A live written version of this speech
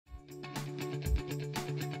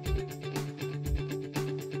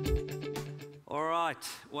Right,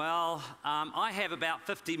 well, I have about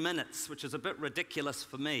 50 minutes, which is a bit ridiculous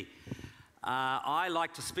for me. I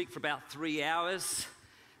like to speak for about 3 hours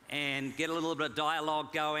and get a little bit of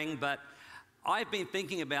dialogue going, but I've been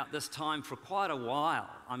thinking about this time for quite a while.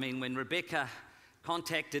 I mean, when Rebecca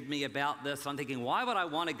contacted me about this, I'm thinking, why would I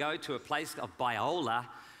want to go to a place of Biola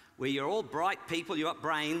where you're all bright people, you've got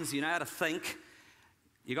brains, you know how to think.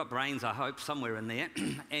 You've got brains, I hope, somewhere in there,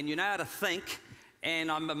 and you know how to think.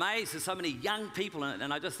 And I'm amazed there's so many young people in it,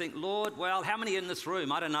 and I just think, Lord, well, how many in this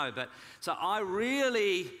room? I don't know, but so I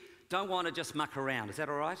really don't want to just muck around. Is that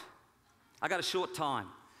all right? I got a short time,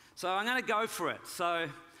 so I'm going to go for it. So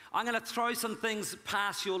I'm going to throw some things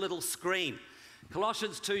past your little screen.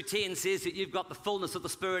 Colossians 2:10 says that you've got the fullness of the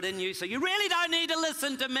Spirit in you, so you really don't need to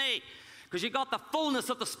listen to me because you've got the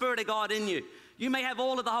fullness of the Spirit of God in you. You may have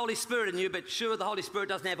all of the Holy Spirit in you, but sure, the Holy Spirit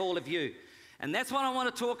doesn't have all of you. And that's what I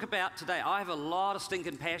want to talk about today. I have a lot of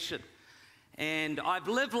stinking passion. And I've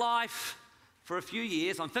lived life for a few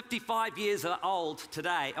years. I'm 55 years old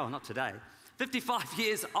today. Oh, not today. 55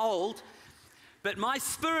 years old. But my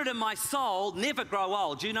spirit and my soul never grow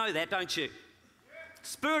old. You know that, don't you?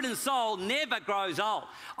 Spirit and soul never grows old.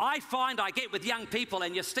 I find I get with young people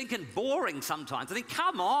and you're stinking boring sometimes. I think,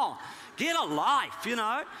 come on, get a life, you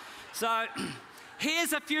know. So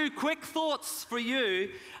here's a few quick thoughts for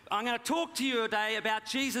you. I'm going to talk to you today about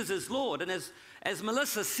Jesus as Lord. And as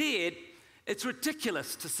Melissa said, it's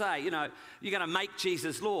ridiculous to say, you know, you're going to make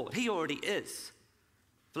Jesus Lord. He already is.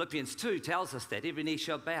 Philippians 2 tells us that every knee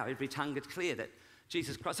shall bow, every tongue declare that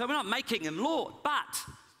Jesus Christ. So we're not making him Lord. But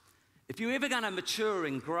if you're ever going to mature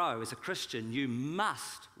and grow as a Christian, you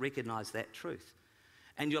must recognize that truth.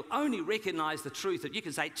 And you'll only recognize the truth if you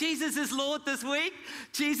can say, Jesus is Lord this week.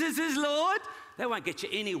 Jesus is Lord. That won't get you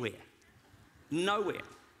anywhere. Nowhere.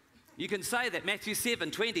 You can say that. Matthew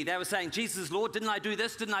 7:20, they were saying, Jesus is Lord. Didn't I do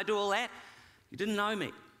this? Didn't I do all that? You didn't know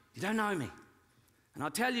me. You don't know me. And I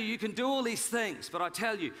tell you, you can do all these things, but I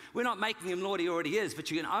tell you, we're not making him Lord. He already is. But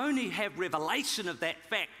you can only have revelation of that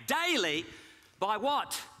fact daily by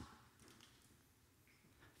what?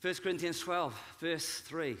 1 Corinthians 12, verse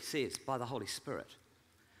 3 says, by the Holy Spirit.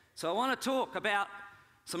 So I want to talk about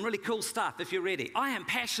some really cool stuff, if you're ready. I am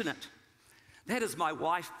passionate. That is my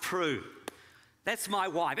wife, Prue. That's my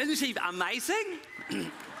wife. Isn't she amazing?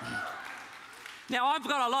 Now, I've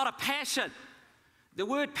got a lot of passion. The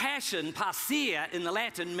word passion, pasia, in the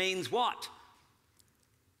Latin means what?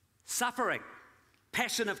 Suffering.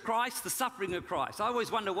 Passion of Christ, the suffering of Christ. I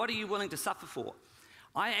always wonder, what are you willing to suffer for?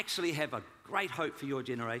 I actually have a great hope for your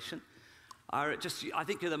generation. I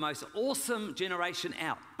think you're the most awesome generation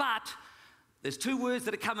out. But there's two words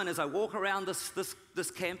that are coming as I walk around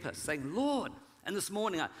this campus, saying, Lord. And this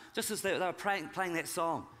morning, just as they were playing that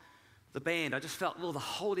song, the band, I just felt, the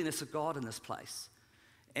holiness of God in this place.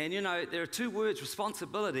 And you know, there are two words,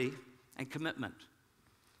 responsibility and commitment.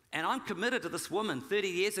 And I'm committed to this woman. 30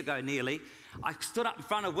 years ago nearly, I stood up in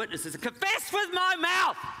front of witnesses and confessed with my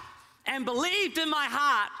mouth and believed in my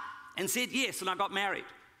heart and said yes, and I got married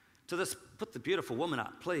to this. Put the beautiful woman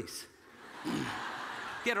up, please.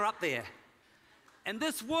 Get her up there. And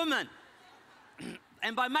this woman,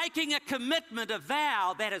 and by making a commitment, a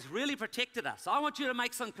vow, that has really protected us. I want you to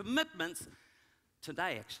make some commitments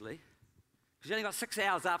today, actually, because you only got 6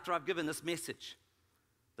 hours after I've given this message.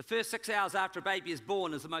 The first 6 hours after a baby is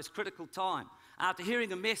born is the most critical time. After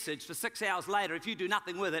hearing a message for 6 hours later, if you do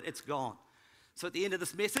nothing with it, it's gone. So at the end of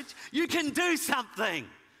this message, you can do something.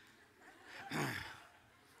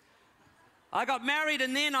 I got married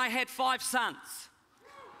and then I had 5 sons.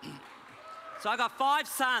 So I got 5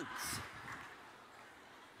 sons.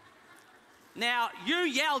 Now, you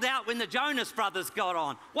yelled out when the Jonas Brothers got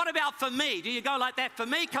on. What about for me? Do you go like that for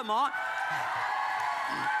me? Come on.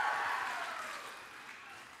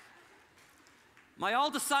 My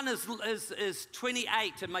oldest son is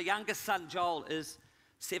 28 and my youngest son, Joel, is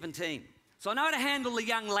 17. So I know how to handle the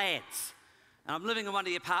young lads. And I'm living in one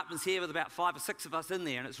of the apartments here with about 5 or 6 of us in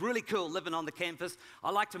there. And it's really cool living on the campus.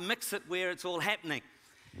 I like to mix it where it's all happening.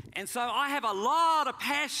 And so I have a lot of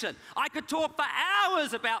passion. I could talk for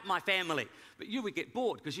hours about my family, but you would get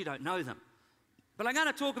bored because you don't know them. But I'm going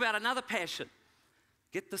to talk about another passion.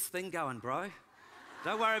 Get this thing going, bro.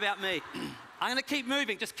 Don't worry about me. I'm going to keep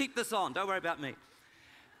moving. Just keep this on. Don't worry about me.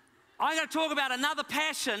 I'm going to talk about another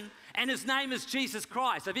passion, and his name is Jesus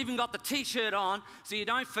Christ. I've even got the T-shirt on so you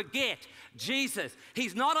don't forget Jesus.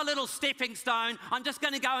 He's not a little stepping stone. I'm just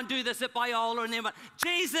going to go and do this at Biola and then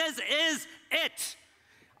Jesus is it.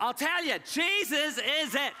 I'll tell you, Jesus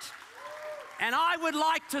is it. And I would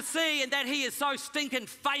like to see that he is so stinking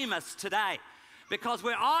famous today. Because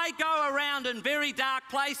where I go around in very dark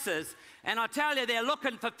places, and I tell you, they're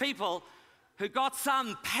looking for people who got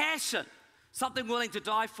some passion, something willing to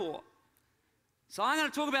die for. So I'm going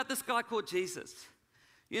to talk about this guy called Jesus.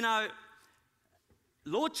 You know,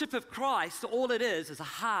 Lordship of Christ, all it is a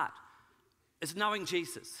heart, is knowing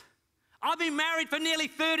Jesus. I've been married for nearly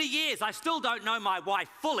 30 years. I still don't know my wife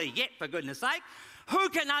fully yet, for goodness sake. Who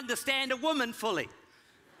can understand a woman fully?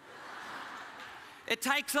 It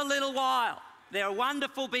takes a little while. They're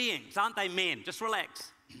wonderful beings, aren't they, men? Just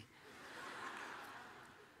relax.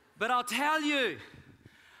 But I'll tell you,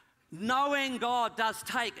 knowing God does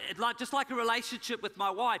take, just like a relationship with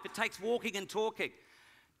my wife, it takes walking and talking.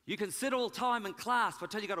 You can sit all time in class, but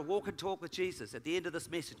I tell you, you've got to walk and talk with Jesus at the end of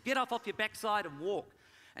this message. Get off your backside and walk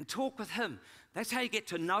and talk with him. That's how you get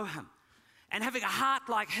to know him. And having a heart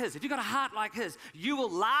like his, if you've got a heart like his, you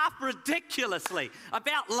will laugh ridiculously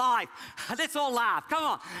about life. Let's all laugh. Come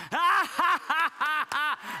on.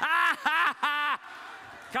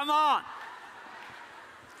 Come on.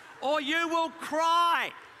 Or you will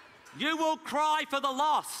cry. You will cry for the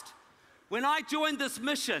lost. When I joined this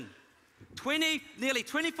mission nearly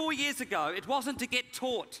 24 years ago, it wasn't to get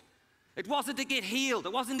taught. It wasn't to get healed.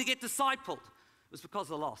 It wasn't to get discipled. It was because of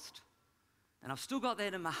the lost. And I've still got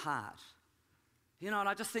that in my heart. You know, and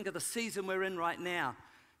I just think of the season we're in right now.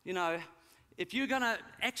 You know, if you're going to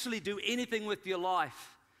actually do anything with your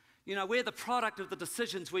life, you know, we're the product of the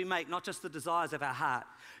decisions we make, not just the desires of our heart.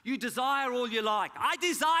 You desire all you like. I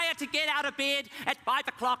desire to get out of bed at 5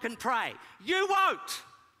 o'clock and pray. You won't.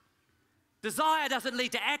 Desire doesn't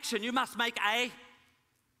lead to action. You must make a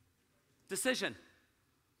decision.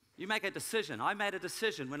 You make a decision. I made a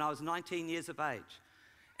decision when I was 19 years of age,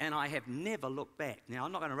 and I have never looked back. Now,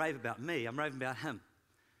 I'm not going to rave about me. I'm raving about him.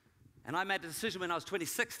 And I made a decision when I was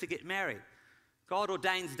 26 to get married. God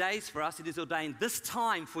ordains days for us. It is ordained this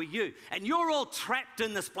time for you. And you're all trapped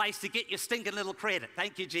in this place to get your stinking little credit.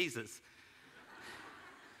 Thank you, Jesus.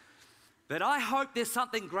 But I hope there's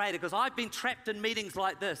something greater, because I've been trapped in meetings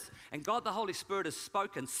like this, and God the Holy Spirit has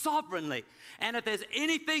spoken sovereignly. And if there's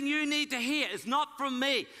anything you need to hear, it's not from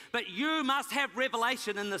me, but you must have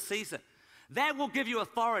revelation in this season. That will give you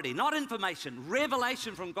authority, not information,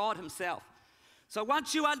 revelation from God himself. So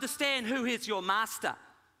once you understand who is your master,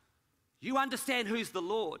 you understand who's the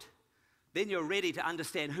Lord, then you're ready to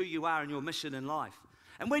understand who you are in your mission in life.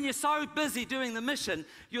 And when you're so busy doing the mission,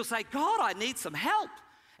 you'll say, God, I need some help.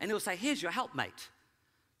 And he'll say, here's your helpmate,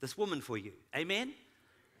 this woman for you. Amen?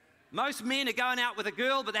 Most men are going out with a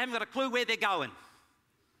girl, but they haven't got a clue where they're going.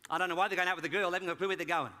 I don't know why they're going out with a girl. They haven't got a clue where they're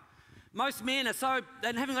going. Most men are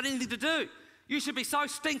they haven't got anything to do. You should be so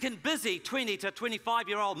stinking busy, 20 to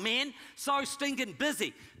 25-year-old men, so stinking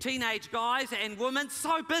busy. Teenage guys and women,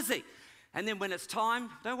 so busy. And then when it's time,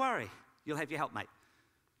 don't worry, you'll have your helpmate.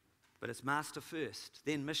 But it's master first,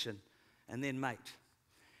 then mission, and then mate.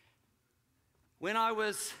 When I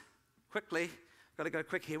was, got to go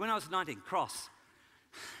quick here. When I was 19, cross.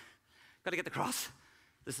 Got to get the cross.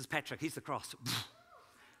 This is Patrick, he's the cross.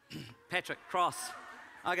 Patrick, cross.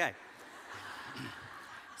 Okay.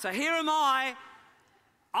 So here am I.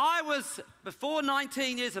 I was before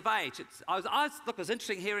 19 years of age. It was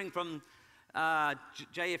interesting hearing from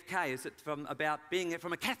JFK. Is it about being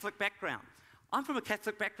from a Catholic background? I'm from a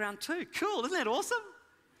Catholic background too. Cool, isn't that awesome?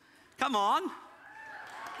 Come on.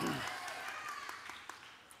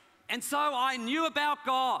 And so I knew about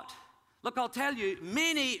God. Look, I'll tell you,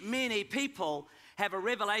 many, many people have a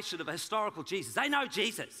revelation of a historical Jesus. They know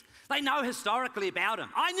Jesus. They know historically about him.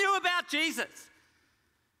 I knew about Jesus.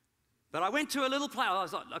 But I went to a little place. I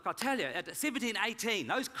was like, I'll tell you, at 17, 18,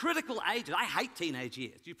 those critical ages, I hate teenage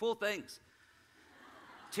years, you poor things.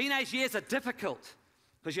 Teenage years are difficult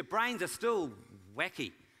because your brains are still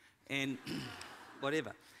wacky and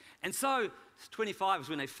whatever. And so 25 is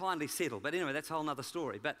when they finally settle. But anyway, that's a whole other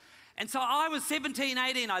story. And so I was 17,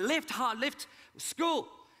 18. I left school.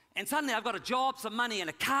 And suddenly I've got a job, some money, and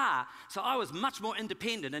a car. So I was much more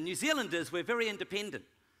independent. And New Zealanders, we're very independent.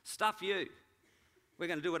 Stuff you. We're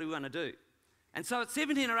going to do what we want to do. And so at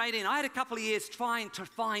 17 or 18, I had a couple of years trying to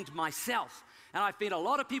find myself. And I've met a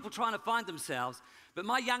lot of people trying to find themselves. But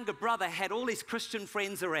my younger brother had all his Christian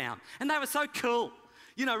friends around. And they were so cool.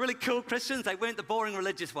 You know, really cool Christians. They weren't the boring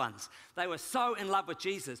religious ones. They were so in love with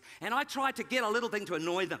Jesus. And I tried to get a little thing to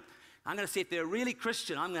annoy them. I'm going to see if they're really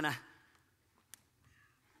Christian. I'm going to...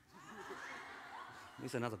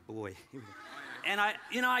 Here's another boy. And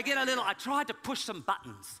I tried to push some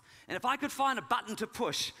buttons. And if I could find a button to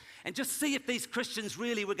push and just see if these Christians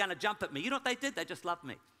really were going to jump at me, you know what they did? They just loved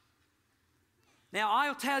me. Now,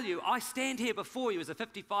 I'll tell you, I stand here before you as a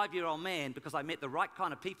 55-year-old man because I met the right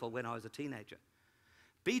kind of people when I was a teenager.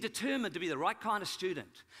 Be determined to be the right kind of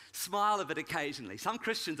student. Smile a bit occasionally. Some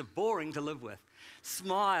Christians are boring to live with.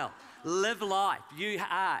 Smile. Live life. You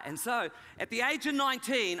are. And so, at the age of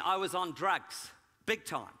 19, I was on drugs. Big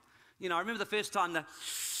time. You know, I remember the first time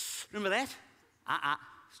remember that?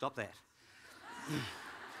 Stop that.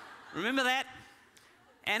 Remember that?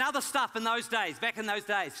 And other stuff in those days, back in those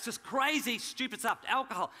days. Just crazy, stupid stuff.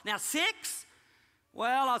 Alcohol. Now, sex?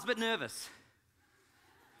 Well, I was a bit nervous.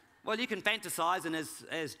 Well, you can fantasize, and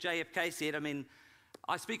as JFK said, I mean,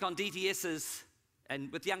 I speak on DTSs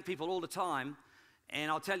and with young people all the time,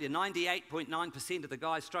 and I'll tell you, 98.9% of the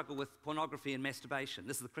guys struggle with pornography and masturbation.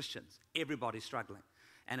 This is the Christians. Everybody's struggling.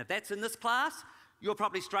 And if that's in this class, you're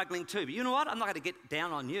probably struggling too. But you know what? I'm not going to get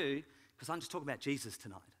down on you, because I'm just talking about Jesus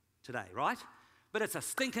today, right? But it's a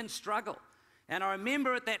stinking struggle. And I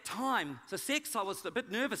remember at that time, so sex I was a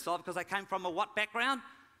bit nervous of, because I came from a what background?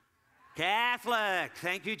 Catholic.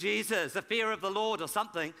 Thank you, Jesus. The fear of the Lord or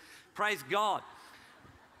something. Praise God.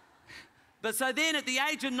 But so then at the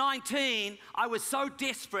age of 19, I was so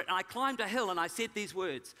desperate, and I climbed a hill and I said these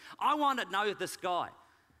words. I want to know this guy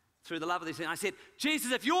through the love of this thing. I said,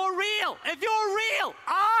 Jesus, if you're real,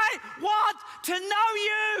 I want to know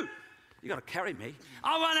you. You got to carry me.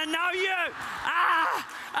 I want to know you.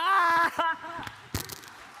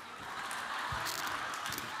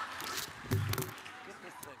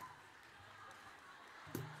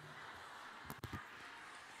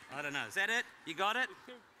 I don't know. Is that it? You got it?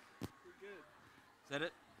 We're good. Is that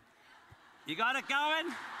it? You got it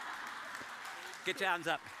going? Get your arms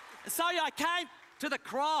up. So I came to the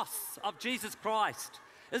cross of Jesus Christ.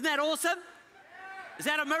 Isn't that awesome? Is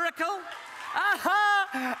that a miracle?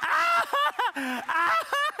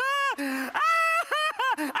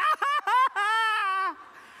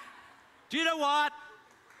 Do you know what?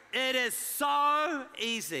 It is so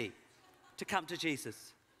easy to come to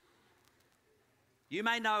Jesus. You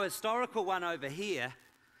may know a historical one over here.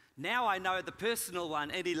 Now I know the personal one,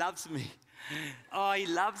 and he loves me. Oh, he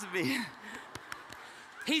loves me.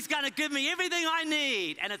 He's going to give me everything I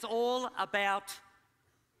need, and it's all about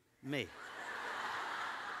me.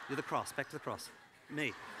 You're the cross, back to the cross.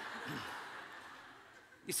 Me.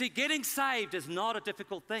 You see, getting saved is not a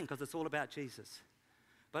difficult thing, because it's all about Jesus.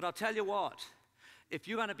 But I'll tell you what, if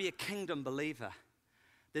you're going to be a kingdom believer,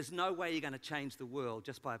 there's no way you're going to change the world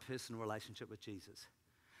just by a personal relationship with Jesus.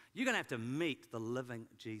 You're going to have to meet the living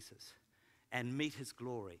Jesus and meet his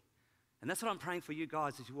glory. And that's what I'm praying for you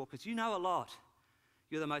guys as you walk, because you know a lot.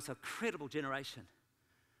 You're the most incredible generation.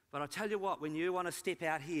 But I'll tell you what, when you want to step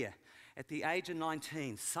out here, at the age of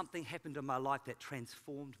 19, something happened in my life that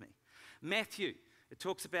transformed me. Matthew, it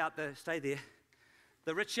talks about stay there,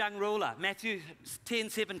 the rich young ruler, Matthew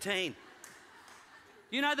 10:17.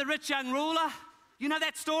 You know the rich young ruler? You know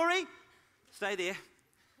that story? Stay there.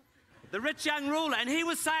 The rich young ruler, and he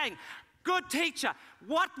was saying, good teacher,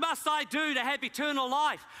 what must I do to have eternal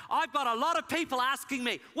life? I've got a lot of people asking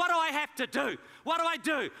me, what do I have to do? What do I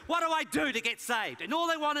do? What do I do to get saved? And all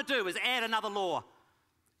they want to do is add another law,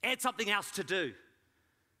 add something else to do.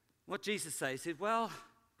 What Jesus said, he said, well,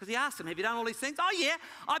 because he asked him, have you done all these things? Oh yeah,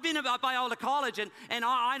 I've been at Biola college, and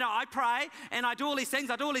I know I pray, and I do all these things,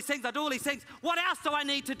 I do all these things, I do all these things. What else do I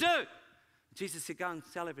need to do? Jesus said, go and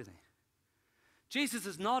sell everything. Jesus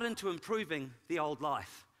is not into improving the old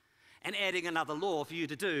life and adding another law for you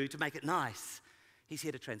to do to make it nice. He's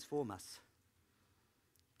here to transform us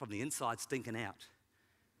from the inside stinking out.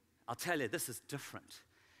 I'll tell you, this is different.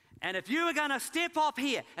 And if you are going to step off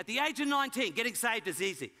here at the age of 19, getting saved is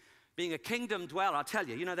easy. Being a kingdom dweller, I'll tell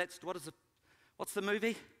you, you know what's the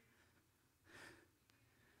movie?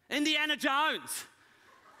 Indiana Jones.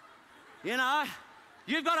 You know,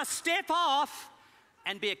 you've got to step off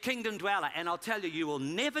and be a kingdom dweller. And I'll tell you, you will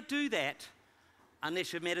never do that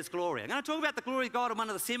unless you've met his glory. I'm going to talk about the glory of God in one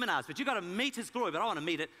of the seminars, but you've got to meet his glory. But I want to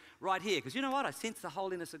meet it right here, because you know what? I sense the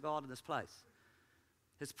holiness of God in this place.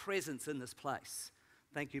 His presence in this place.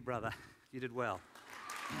 Thank you, brother. You did well.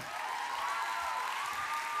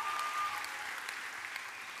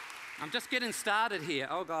 I'm just getting started here.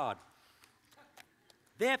 Oh, God.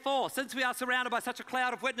 Therefore, since we are surrounded by such a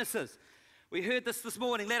cloud of witnesses, we heard this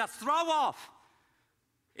morning, let us throw off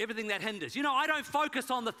everything that hinders. You know, I don't focus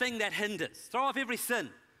on the thing that hinders. Throw off every sin.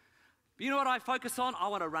 But you know what I focus on? I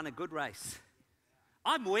want to run a good race.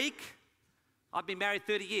 I'm weak. I've been married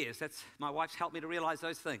 30 years. My wife's helped me to realize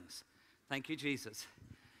those things. Thank you, Jesus.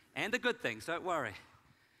 And the good things, don't worry.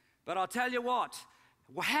 But I'll tell you what,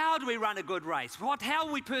 how do we run a good race? How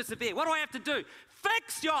will we persevere? What do I have to do?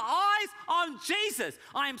 Fix your eyes on Jesus.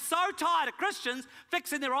 I am so tired of Christians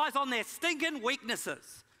fixing their eyes on their stinking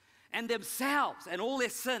weaknesses and themselves and all their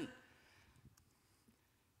sin.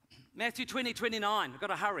 Matthew 20:29. I've got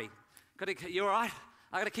to hurry. You all right?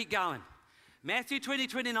 I've got to keep going. Matthew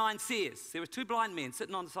 20:29 says, there were two blind men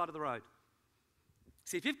sitting on the side of the road.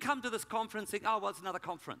 See, if you've come to this conference thinking, oh, well, it's another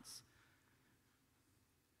conference.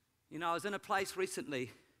 You know, I was in a place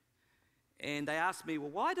recently, and they asked me, well,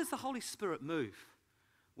 why does the Holy Spirit move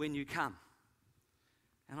when you come?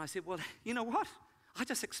 And I said, well, you know what? I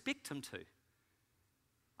just expect him to.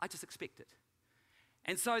 I just expect it.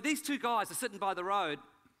 And so these two guys are sitting by the road,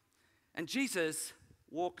 and Jesus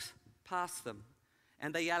walks past them.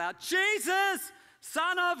 And they yell out, Jesus,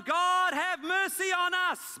 Son of God, have mercy on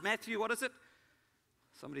us. Matthew, what is it?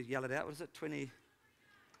 Somebody yell it out. What is it? 20.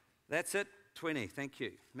 That's it. 20. Thank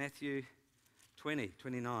you. Matthew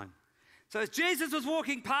 20:29. So as Jesus was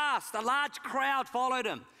walking past, a large crowd followed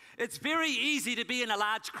him. It's very easy to be in a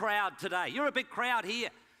large crowd today. You're a big crowd here.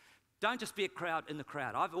 Don't just be a crowd in the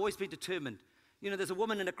crowd. I've always been determined. You know, there's a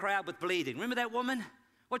woman in a crowd with bleeding. Remember that woman?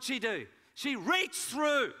 What'd she do? She reached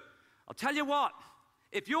through. I'll tell you what.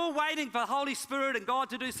 If you're waiting for the Holy Spirit and God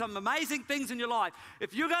to do some amazing things in your life,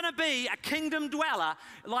 if you're going to be a kingdom dweller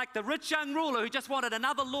like the rich young ruler who just wanted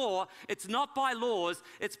another law, it's not by laws,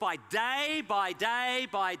 it's by day, by day,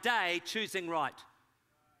 by day, choosing right.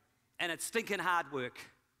 And it's stinking hard work.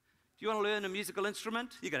 Do you want to learn a musical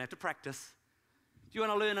instrument? You're going to have to practice. Do you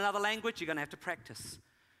want to learn another language? You're going to have to practice.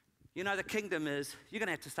 You know, the kingdom is, you're going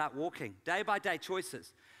to have to start walking, day by day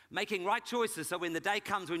choices. Making right choices so when the day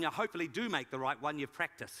comes when you hopefully do make the right one, you've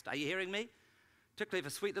practiced. Are you hearing me? Particularly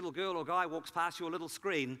if a sweet little girl or guy walks past your little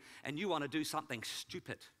screen and you want to do something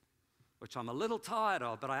stupid, which I'm a little tired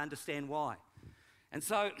of, but I understand why. And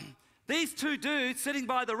so these two dudes sitting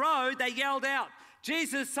by the road, they yelled out,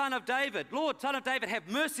 Jesus, Son of David, Lord, Son of David, have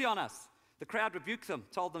mercy on us. The crowd rebuked them,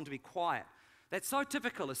 told them to be quiet. That's so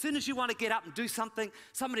typical. As soon as you want to get up and do something,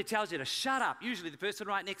 somebody tells you to shut up, usually the person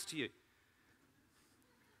right next to you.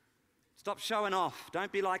 Stop showing off.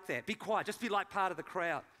 Don't be like that. Be quiet. Just be like part of the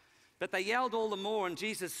crowd. But they yelled all the more, and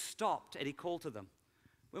Jesus stopped, and he called to them.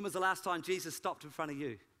 When was the last time Jesus stopped in front of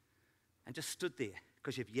you and just stood there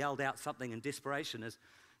because you've yelled out something in desperation, as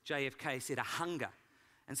JFK said, a hunger?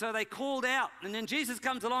 And so they called out, and then Jesus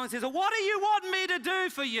comes along and says, well, what do you want me to do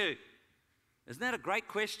for you? Isn't that a great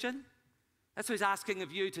question? That's what he's asking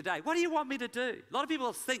of you today. What do you want me to do? A lot of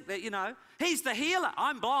people think that, you know, he's the healer.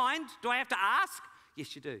 I'm blind. Do I have to ask?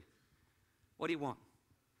 Yes, you do. What do you want?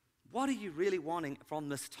 What are you really wanting from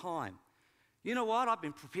this time? You know what? I've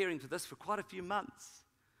been preparing for this for quite a few months.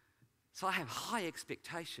 So I have high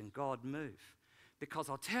expectation God move.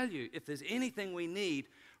 Because I'll tell you, if there's anything we need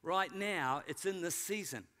right now, it's in this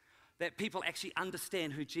season. That people actually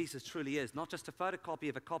understand who Jesus truly is, not just a photocopy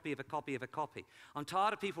of a copy of a copy of a copy. I'm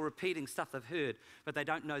tired of people repeating stuff they've heard, but they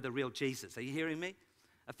don't know the real Jesus. Are you hearing me?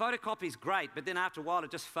 A photocopy is great, but then after a while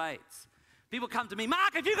it just fades. People come to me,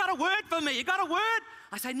 Mark, have you got a word for me? You got a word?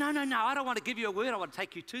 I say, no, I don't want to give you a word. I want to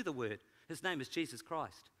take you to the word. His name is Jesus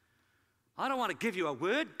Christ. I don't want to give you a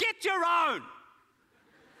word. Get your own.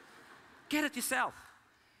 Get it yourself.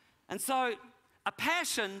 And so, a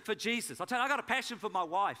passion for Jesus. I'll tell you, I got a passion for my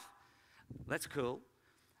wife. That's cool.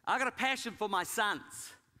 I got a passion for my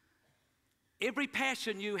sons. Every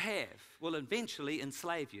passion you have will eventually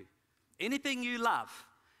enslave you. Anything you love,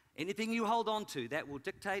 anything you hold on to, that will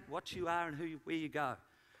dictate what you are and where you go.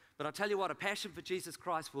 But I'll tell you what, a passion for Jesus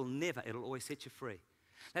Christ will never, it'll always set you free.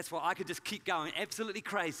 That's why I could just keep going absolutely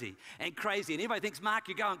crazy and crazy. And everybody thinks, Mark,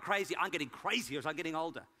 you're going crazy. I'm getting crazier as I'm getting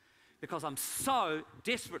older because I'm so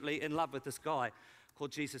desperately in love with this guy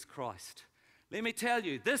called Jesus Christ. Let me tell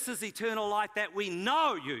you, this is eternal life, that we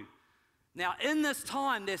know you. Now, in this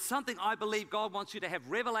time, there's something I believe God wants you to have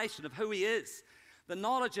revelation of who he is, the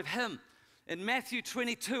knowledge of him. In Matthew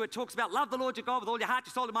 22, it talks about love the Lord your God with all your heart,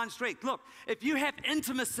 your soul, your mind, and strength. Look, if you have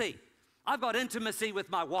intimacy, I've got intimacy with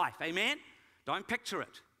my wife, amen? Don't picture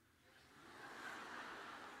it.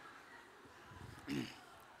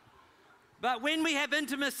 But when we have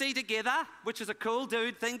intimacy together, which is a cool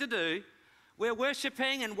thing to do, we're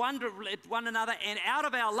worshiping and one another, and out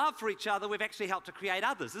of our love for each other, we've actually helped to create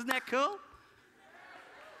others. Isn't that cool?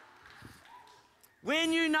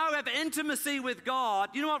 When you have intimacy with God,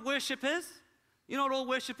 you know what worship is? You know what all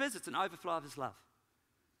worship is? It's an overflow of his love.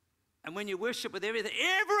 And when you worship with everything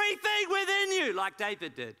within you, like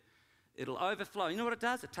David did, it'll overflow. You know what it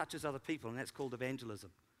does? It touches other people, and that's called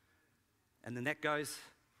evangelism. And then that goes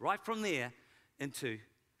right from there into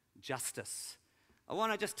justice. I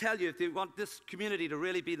want to just tell you, if you want this community to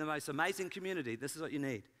really be the most amazing community, this is what you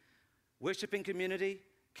need. Worshiping community,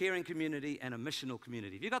 caring community, and a missional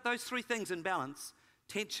community. If you've got those three things in balance,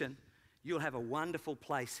 tension, you'll have a wonderful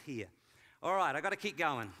place here. All right, I've got to keep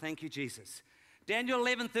going. Thank you, Jesus. Daniel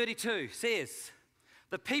 11:32 says,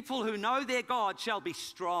 The people who know their God shall be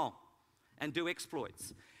strong and do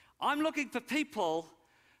exploits. I'm looking for people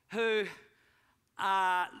who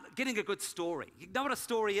are getting a good story. You know what a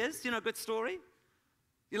story is? You know a good story?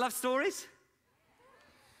 You love stories?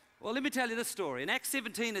 Well, let me tell you this story. In Acts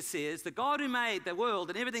 17 it says, the God who made the world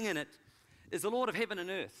and everything in it is the Lord of heaven and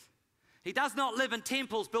earth. He does not live in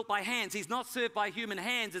temples built by hands. He's not served by human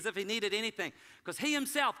hands as if he needed anything, because he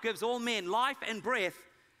himself gives all men life and breath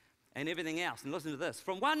and everything else. And listen to this.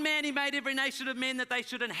 From one man he made every nation of men that they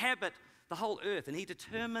should inhabit the whole earth, and he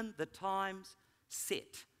determined the times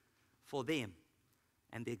set for them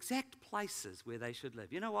and the exact places where they should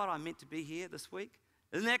live. You know what? I'm meant to be here this week.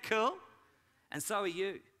 Isn't that cool? And so are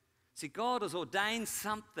you. See, God has ordained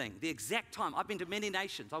something, the exact time. I've been to many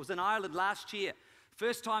nations. I was in Ireland last year.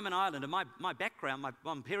 First time in Ireland, and my background, my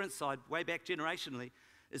parents' side, way back generationally,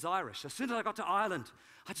 is Irish. As soon as I got to Ireland,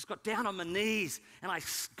 I just got down on my knees, and I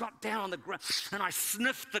got down on the ground, and I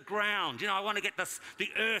sniffed the ground. You know, I want to get the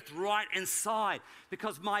earth right inside,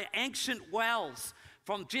 because my ancient wells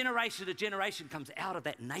from generation to generation comes out of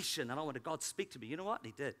that nation, and I wanted God to speak to me. You know what?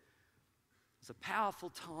 And he did. It's a powerful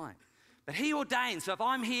time. But he ordained, so if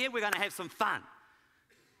I'm here, we're going to have some fun.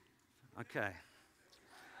 Okay.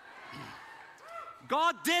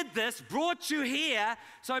 God did this, brought you here,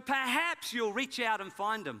 so perhaps you'll reach out and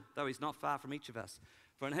find him, though he's not far from each of us.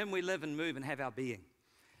 For in him we live and move and have our being.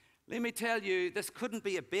 Let me tell you, this couldn't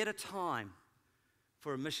be a better time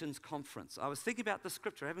for a missions conference. I was thinking about the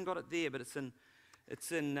scripture. I haven't got it there, but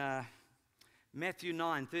it's in Matthew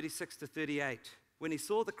 9, 36 to 38. When he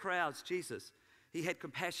saw the crowds, Jesus, he had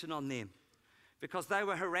compassion on them because they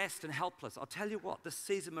were harassed and helpless. I'll tell you what, this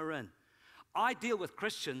season we're in, I deal with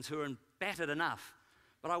Christians who are battered enough,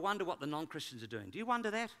 but I wonder what the non-Christians are doing. Do you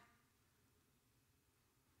wonder that?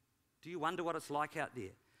 Do you wonder what it's like out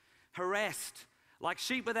there? Harassed, like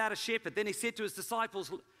sheep without a shepherd. Then he said to his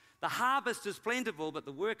disciples, the harvest is plentiful, but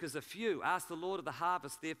the workers are few. Ask the Lord of the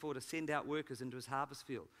harvest, therefore, to send out workers into his harvest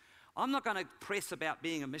field. I'm not going to press about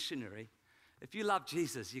being a missionary. If you love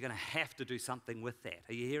Jesus, you're going to have to do something with that.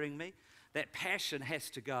 Are you hearing me? That passion has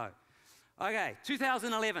to go. Okay,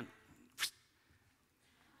 2011.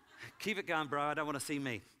 Keep it going, bro. I don't want to see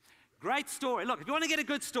me. Great story. Look, if you want to get a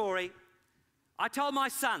good story, I told my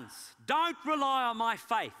sons, don't rely on my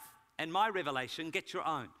faith and my revelation. Get your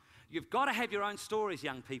own. You've got to have your own stories,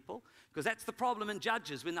 young people, because that's the problem in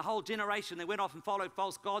Judges. When the whole generation, they went off and followed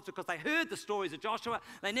false gods because they heard the stories of Joshua.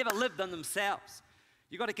 They never lived them themselves.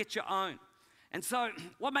 You've got to get your own. And so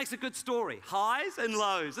what makes a good story? Highs and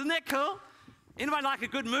lows. Isn't that cool? Anybody like a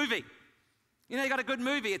good movie? You know, you got a good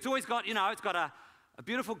movie. It's always got, it's got a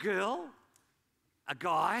beautiful girl, a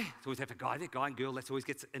guy. It's always have a guy there, guy and girl. That always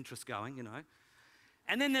gets interest going,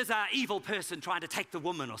 And then there's an evil person trying to take the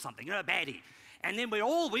woman or something, a baddie. And then we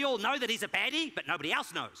all know that he's a baddie, but nobody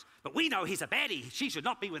else knows. But we know he's a baddie. She should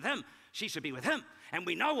not be with him. She should be with him. And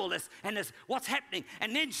we know all this, and there's what's happening.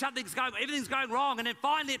 And then everything's going wrong. And then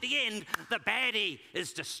finally at the end, the baddie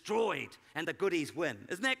is destroyed and the goodies win.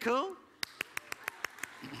 Isn't that cool?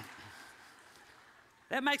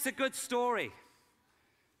 That makes a good story.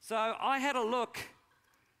 So I had a look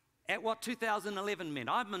at what 2011 meant.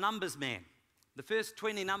 I'm a numbers man. The first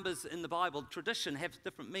 20 numbers in the Bible, tradition, have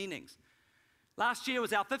different meanings. Last year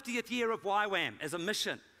was our 50th year of YWAM as a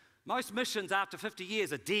mission. Most missions after 50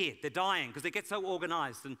 years are dead. They're dying because they get so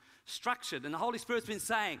organized and structured. And the Holy Spirit's been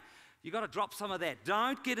saying, you've got to drop some of that.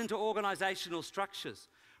 Don't get into organizational structures.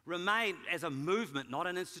 Remain as a movement, not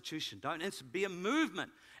an institution. Don't be a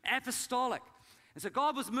movement, apostolic. And so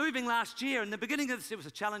God was moving last year. In the beginning of this, it was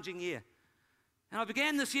a challenging year. And I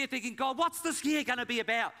began this year thinking, God, what's this year going to be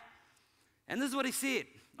about? And this is what he said.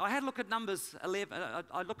 I had a look at numbers 11.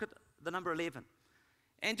 I look at the number 11.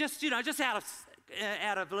 And just out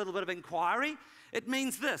of a little bit of inquiry, it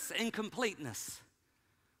means this: incompleteness.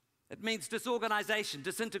 It means disorganization,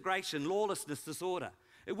 disintegration, lawlessness, disorder.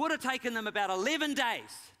 It would have taken them about 11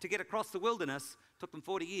 days to get across the wilderness. It took them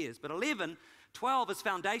 40 years. But 12 is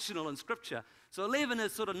foundational in Scripture. So 11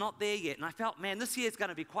 is sort of not there yet. And I felt, man, this year is going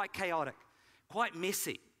to be quite chaotic, quite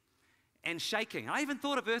messy, and shaking. I even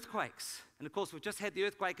thought of earthquakes. And of course, we've just had the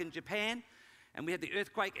earthquake in Japan, and we had the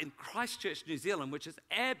earthquake in Christchurch, New Zealand, which has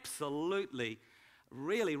absolutely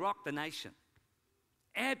really rocked the nation.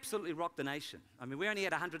 Absolutely rocked the nation. I mean, we only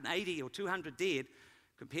had 180 or 200 dead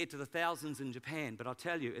compared to the thousands in Japan, but I'll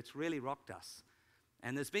tell you, it's really rocked us.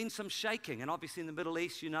 And there's been some shaking, and obviously in the Middle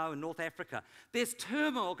East, in North Africa, there's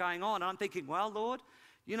turmoil going on. And I'm thinking, well, Lord,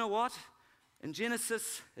 you know what? In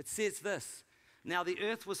Genesis, it says this: now the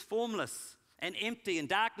earth was formless and empty, and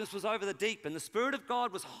darkness was over the deep, and the Spirit of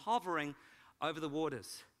God was hovering over the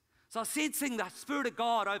waters. So I was sensing the Spirit of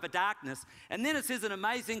God over darkness. And then it says an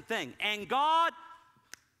amazing thing. And God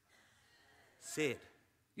said.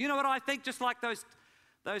 You know what I think? Just like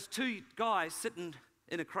those two guys sitting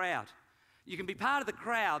in a crowd. You can be part of the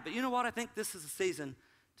crowd, but you know what? I think this is a season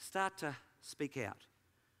to start to speak out.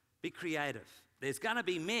 Be creative. There's going to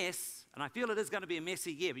be mess, and I feel it is going to be a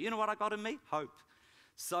messy year. But you know what I got in me? Hope.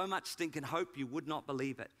 So much stinking hope you would not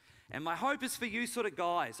believe it. And my hope is for you sort of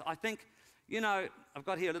guys. I think, you know, I've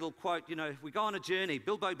got here a little quote, you know, we go on a journey.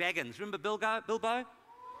 Bilbo Baggins. Remember Bilbo?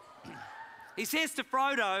 He says to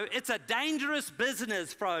Frodo, it's a dangerous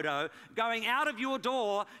business, Frodo. Going out of your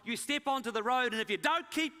door, you step onto the road, and if you don't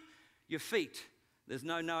keep your feet, there's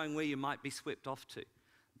no knowing where you might be swept off to.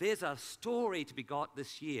 There's a story to be got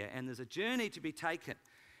this year, and there's a journey to be taken.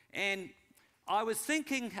 And I was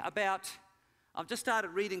thinking about, I've just started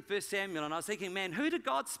reading 1 Samuel, and I was thinking, man, who did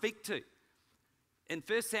God speak to in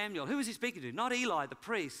 1 Samuel? Who was he speaking to? Not Eli, the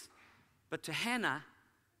priest, but to Hannah,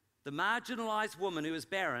 the marginalized woman who was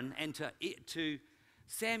barren, and to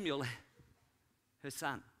Samuel, her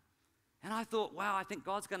son. And I thought, wow, I think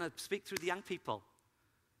God's going to speak through the young people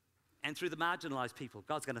and through the marginalized people.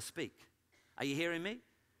 God's going to speak. Are you hearing me?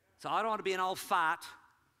 So I don't want to be an old fart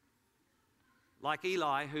like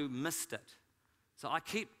Eli who missed it. So I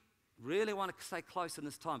really want to stay close in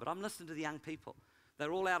this time, but I'm listening to the young people.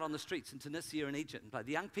 They're all out on the streets in Tunisia and Egypt, but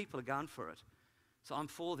the young people are going for it. So I'm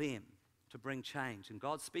for them to bring change, and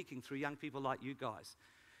God's speaking through young people like you guys.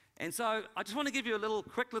 And so I just want to give you a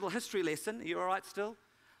quick little history lesson. Are you all right still?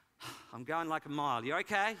 I'm going like a mile. You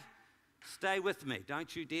okay? Stay with me.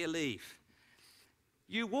 Don't you dare leave.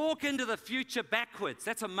 You walk into the future backwards.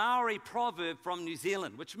 That's a Maori proverb from New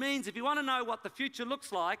Zealand, which means if you want to know what the future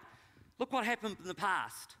looks like, look what happened in the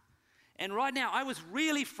past. And right now, I was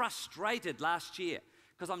really frustrated last year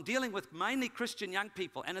because I'm dealing with mainly Christian young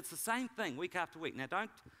people, and it's the same thing week after week. Now,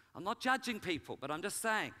 I'm not judging people, but I'm just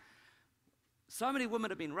saying, so many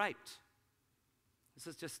women have been raped. This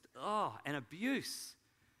is just, and abuse.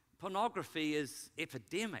 Pornography is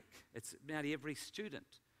epidemic. It's nearly every student,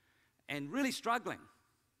 and really struggling.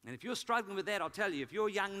 And if you're struggling with that, I'll tell you, if you're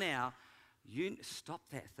young now, you stop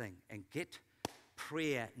that thing and get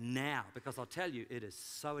prayer now, because I'll tell you, it is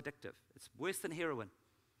so addictive. It's worse than heroin.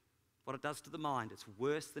 What it does to the mind, it's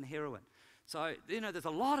worse than heroin. So, you know, there's a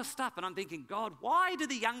lot of stuff, and I'm thinking, God, why do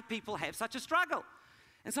the young people have such a struggle?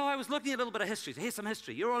 And so I was looking at a little bit of history. So here's some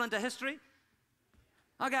history. You're all into history?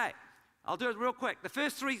 Okay, I'll do it real quick. The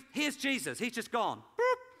first three, here's Jesus. He's just gone.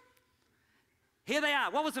 Boop. Here they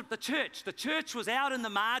are. What was it? The church. The church was out in the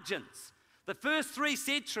margins. The first 3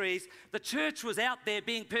 centuries, the church was out there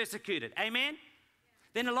being persecuted. Amen?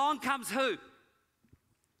 Then along comes who?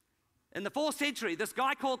 In the 4th century, this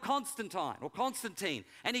guy called Constantine,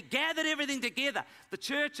 and he gathered everything together, the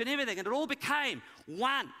church and everything, and it all became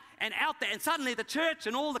one and out there. And suddenly the church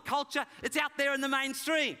and all the culture, it's out there in the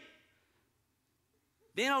mainstream.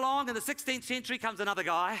 Then along in the 16th century comes another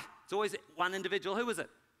guy. It's always one individual. Who is it?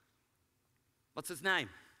 What's his name?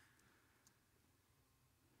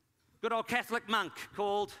 Good old Catholic monk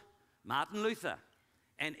called Martin Luther.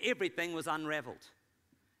 And everything was unraveled.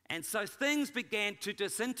 And so things began to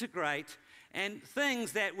disintegrate, and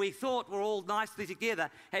things that we thought were all nicely together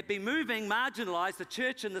had been moving, marginalized, the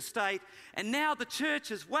church and the state, and now the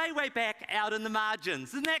church is way, way back out in the margins.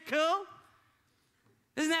 Isn't that cool?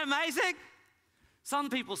 Isn't that amazing? Some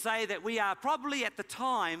people say that we are probably at the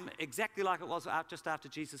time exactly like it was just after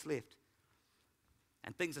Jesus left.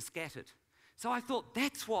 And things are scattered. So I thought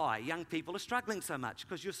that's why young people are struggling so much,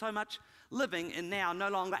 because you're so much living in now no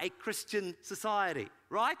longer a Christian society,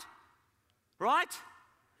 right? Right?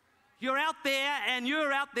 You're out there, and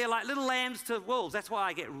you're out there like little lambs to wolves. That's why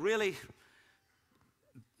I get really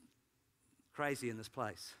crazy in this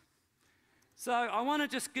place. So I want to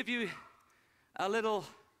just give you a little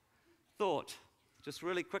thought, just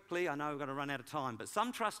really quickly. I know we're going to run out of time, but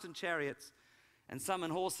some trust in chariots and some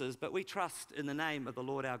in horses, but we trust in the name of the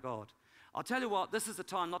Lord our God. I'll tell you what, this is the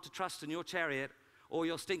time not to trust in your chariot or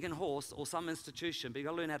your stinking horse or some institution, but you've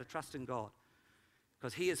got to learn how to trust in God,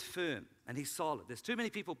 because he is firm and he's solid. There's too many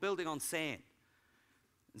people building on sand.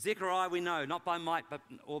 Zechariah, we know, not by might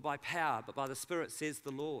or by power, but by the Spirit, says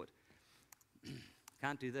the Lord.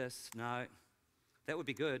 Can't do this, no. That would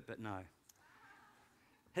be good, but no.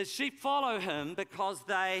 His sheep follow him because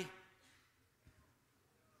they...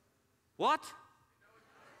 What?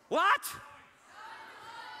 What?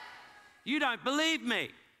 You don't believe me.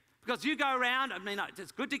 Because you go around, I mean,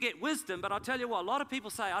 it's good to get wisdom, but I'll tell you what, a lot of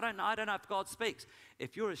people say, I don't know if God speaks.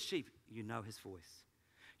 If you're a sheep, you know his voice.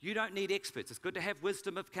 You don't need experts. It's good to have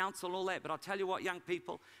wisdom of counsel and all that, but I'll tell you what, young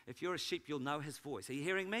people, if you're a sheep, you'll know his voice. Are you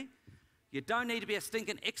hearing me? You don't need to be a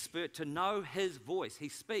stinking expert to know his voice. He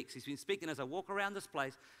speaks. He's been speaking as I walk around this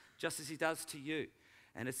place, just as he does to you.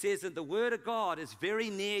 And it says that the word of God is very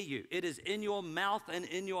near you. It is in your mouth and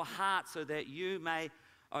in your heart so that you may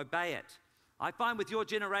obey it. I find with your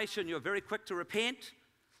generation, you're very quick to repent.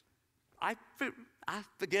 I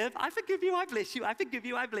forgive you, I bless you, I forgive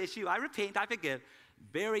you, I bless you, I repent, I forgive.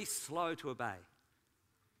 Very slow to obey.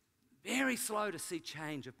 Very slow to see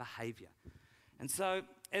change of behavior. And so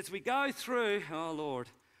as we go through, oh Lord,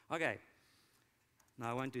 okay, no,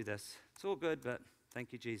 I won't do this. It's all good, but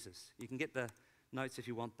thank you, Jesus. You can get the notes if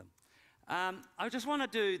you want them. I just want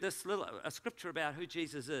to do a scripture about who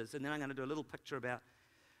Jesus is, and then I'm going to do a little picture about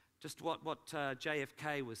just what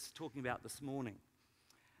JFK was talking about this morning.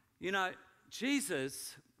 You know,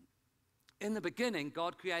 Jesus, in the beginning,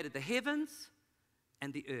 God created the heavens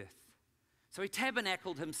and the earth. So he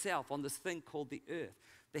tabernacled himself on this thing called the earth.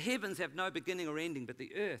 The heavens have no beginning or ending, but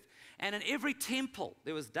the earth. And in every temple,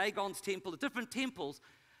 there was Dagon's temple, the different temples,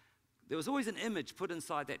 there was always an image put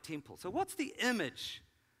inside that temple. So what's the image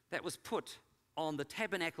that was put on the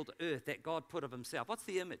tabernacled earth that God put of himself? What's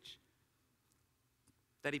the image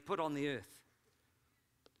that he put on the earth?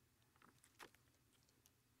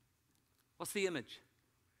 What's the image?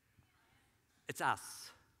 It's us.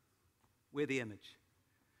 We're the image.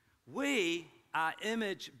 We are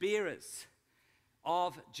image bearers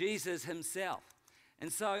of Jesus himself.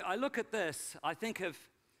 And so I look at this, I think of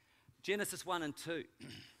Genesis 1 and 2.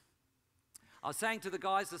 I was saying to the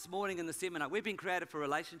guys this morning in the seminar, we've been created for a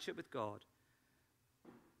relationship with God,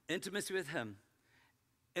 intimacy with him,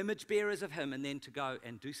 image bearers of him, and then to go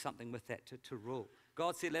and do something with that, to rule.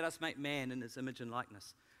 God said, let us make man in his image and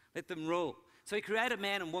likeness. Let them rule. So he created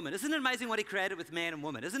man and woman. Isn't it amazing what he created with man and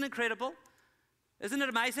woman? Isn't it incredible? Isn't it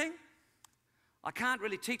amazing? I can't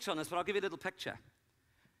really teach on this, but I'll give you a little picture.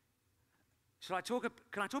 Can I talk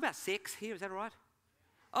about sex here? Is that all right?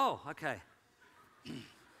 Oh, okay.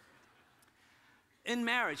 In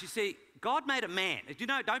marriage, you see, God made a man. You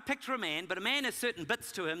know, don't picture a man, but a man has certain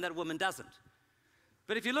bits to him that a woman doesn't.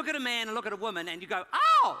 But if you look at a man and look at a woman and you go,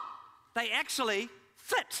 oh, they actually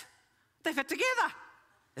fit. They fit together.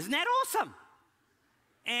 Isn't that awesome?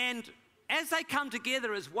 And as they come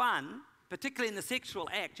together as one, particularly in the sexual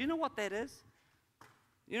act, do you know what that is?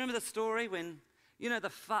 You remember the story when, you know, the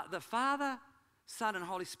Father, Son, and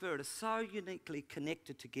Holy Spirit are so uniquely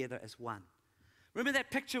connected together as one. Remember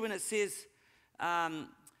that picture when it says,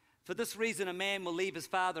 for this reason a man will leave his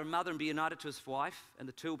father and mother and be united to his wife, and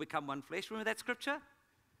the two will become one flesh. Remember that scripture?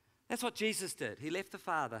 That's what Jesus did. He left the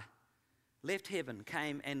Father, left heaven,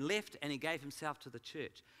 came and left, and he gave himself to the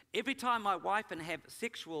church. Every time my wife and have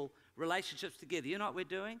sexual relationships together, you know what we're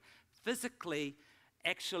doing? Physically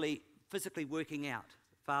working out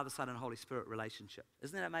Father, Son, and Holy Spirit relationship.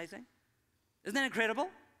 Isn't that amazing? Isn't that incredible?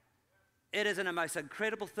 It is the most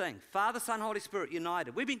incredible thing. Father, Son, Holy Spirit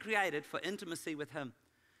united. We've been created for intimacy with him.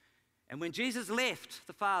 And when Jesus left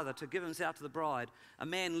the Father to give himself to the bride, a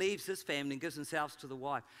man leaves his family and gives himself to the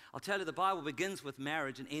wife. I'll tell you, the Bible begins with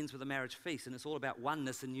marriage and ends with a marriage feast, and it's all about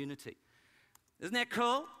oneness and unity. Isn't that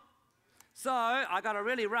cool? So I got to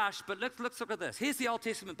really rush, but let's look at this. Here's the Old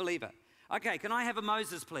Testament believer. Okay, can I have a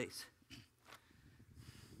Moses, please?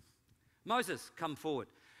 Moses, come forward.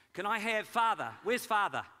 Can I have Father? Where's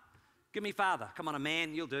Father? Give me Father. Come on, a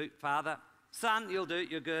man, you'll do. Father. Son, you'll do.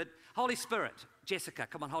 You're good. Holy Spirit. Jessica,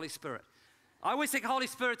 come on, Holy Spirit. I always think Holy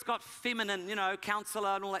Spirit's got feminine, you know, counselor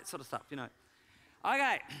and all that sort of stuff, you know.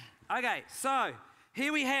 Okay, so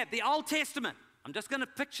here we have the Old Testament. I'm just going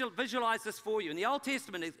to visualize this for you. In the Old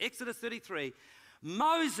Testament, is Exodus 33,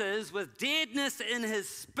 Moses, with deadness in his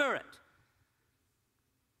spirit,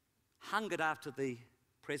 hungered after the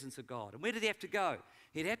presence of God. And where did he have to go?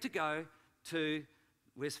 He'd have to go to,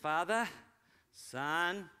 where's Father,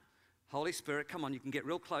 Son, Holy Spirit. Come on, you can get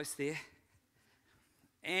real close there.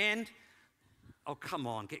 And, oh, come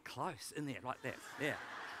on, get close in there, like that. Yeah,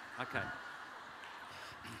 okay.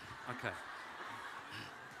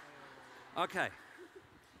 Okay.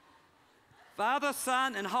 Father,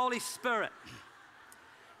 Son, and Holy Spirit.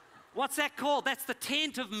 What's that called? That's the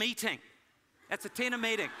tent of meeting. That's a tent of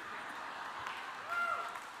meeting.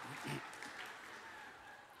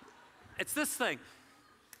 It's this thing.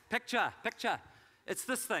 Picture. It's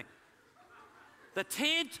this thing. The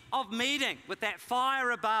tent of meeting with that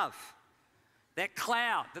fire above, that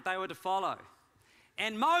cloud that they were to follow.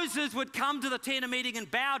 And Moses would come to the tent of meeting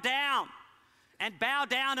and bow down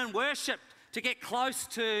and worship to get close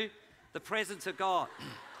to the presence of God.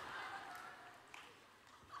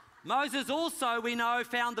 Moses also, we know,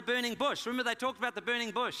 found the burning bush. Remember they talked about the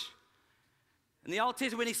burning bush. In the Old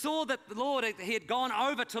Testament, when he saw that the Lord, he had gone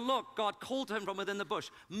over to look, God called to him from within the bush.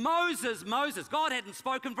 Moses, Moses. God hadn't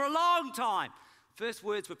spoken for a long time. First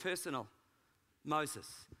words were personal. Moses.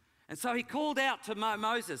 And so he called out to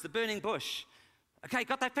Moses, the burning bush. Okay,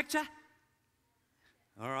 got that picture?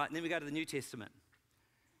 All right, and then we go to the New Testament.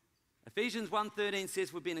 Ephesians 1:13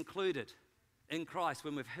 says we've been included in Christ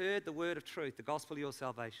when we've heard the word of truth, the gospel of your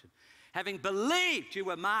salvation. Having believed, you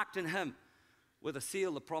were marked in him with a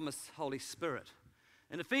seal, the promised Holy Spirit.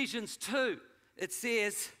 In Ephesians 2, it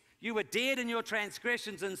says, you were dead in your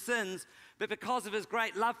transgressions and sins, but because of his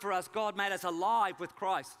great love for us, God made us alive with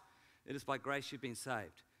Christ. It is by grace you've been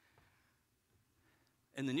saved.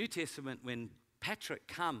 In the New Testament, when Patrick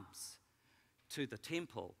comes to the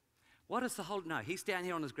temple, what is the whole, no, he's down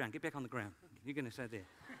here on his ground. Get back on the ground. You're going to stay there.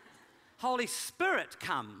 Holy Spirit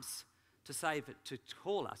comes to save it, to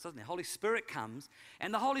call us, doesn't he? Holy Spirit comes,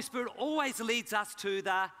 and the Holy Spirit always leads us to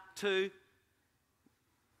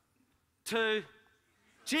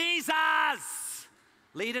Jesus.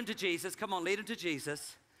 Lead him to Jesus. Come on, lead him to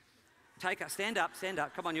Jesus. Stand up.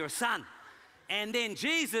 Come on, you're a son. And then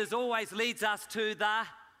Jesus always leads us to the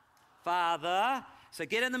Father. So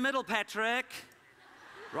get in the middle, Patrick.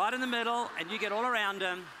 Right in the middle, and you get all around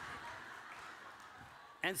him.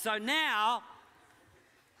 And so now,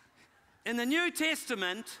 in the New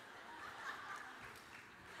Testament,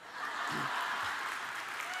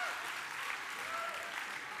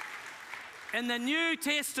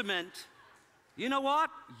 you know what?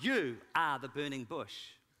 You are the burning bush.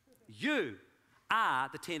 You are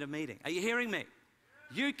the tent of meeting. Are you hearing me?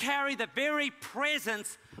 You carry the very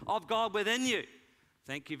presence of God within you.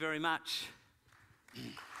 Thank you very much.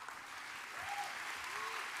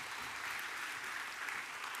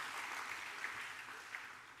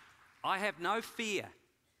 I have no fear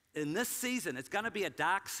in this season. It's going to be a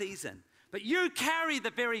dark season, but you carry the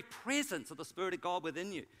very presence of the Spirit of God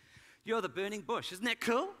within you. You're the burning bush. Isn't that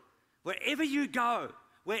cool? Wherever you go.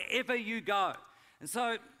 And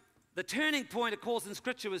so the turning point, of course, in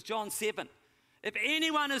Scripture was John 7. If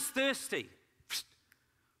anyone is thirsty,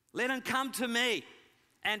 let him come to me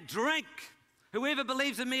and drink. Whoever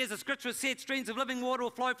believes in me, as the Scripture said, streams of living water will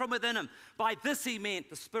flow from within him. By this he meant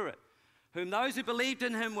the Spirit, whom those who believed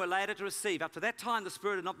in him were later to receive. Up to that time, the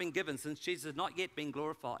Spirit had not been given, since Jesus had not yet been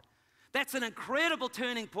glorified. That's an incredible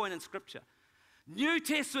turning point in Scripture. New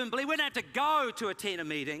Testament believe we don't have to go to a tent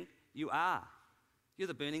meeting. You are. You're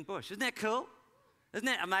the burning bush. Isn't that cool? Isn't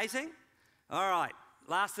that amazing? All right,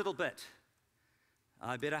 last little bit.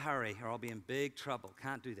 I better hurry or I'll be in big trouble.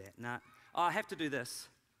 Can't do that. No, I have to do this.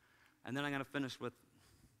 And then I'm going to finish with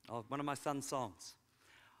one of my son's songs.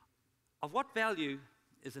 Of what value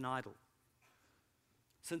is an idol?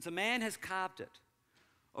 Since a man has carved it,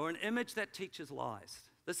 or an image that teaches lies.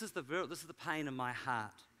 This is the pain in my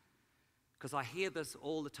heart, because I hear this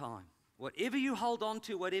all the time. Whatever you hold on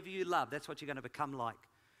to, whatever you love, that's what you're going to become like.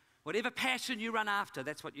 Whatever passion you run after,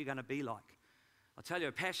 that's what you're going to be like. I'll tell you,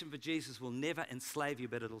 a passion for Jesus will never enslave you,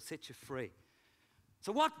 but it'll set you free.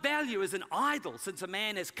 So what value is an idol, since a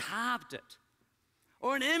man has carved it?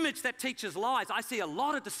 Or an image that teaches lies? I see a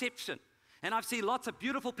lot of deception. And I've seen lots of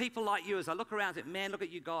beautiful people like you. As I look around and say, man, look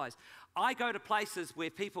at you guys. I go to places where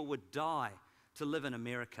people would die to live in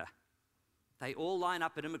America. They all line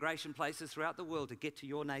up at immigration places throughout the world to get to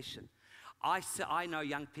your nation. I know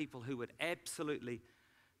young people who would absolutely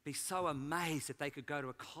be so amazed if they could go to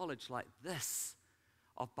a college like this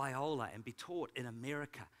of Biola and be taught in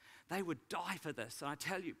America. They would die for this. And I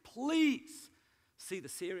tell you, please see the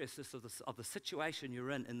seriousness of the situation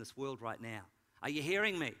you're in this world right now. Are you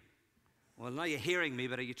hearing me? Well, I know you're hearing me,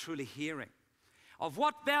 but are you truly hearing? Of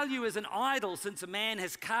what value is an idol, since a man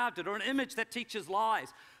has carved it, or an image that teaches lies?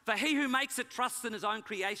 For he who makes it trusts in his own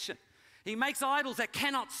creation. He makes idols that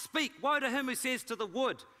cannot speak. Woe to him who says to the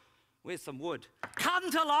wood, where's some wood? Come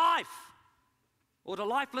to life. Or to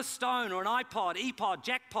lifeless stone, or an iPod, ePod,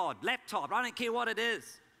 jackpod, laptop, I don't care what it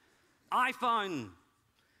is. iPhone,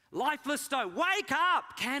 lifeless stone, wake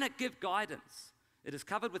up. Can it give guidance? It is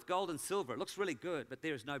covered with gold and silver. It looks really good, but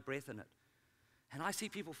there is no breath in it. And I see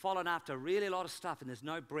people following after really a lot of stuff, and there's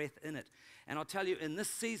no breath in it. And I'll tell you, in this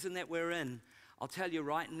season that we're in, I'll tell you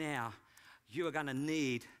right now, you are going to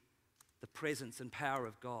need the presence and power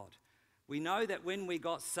of God. We know that when we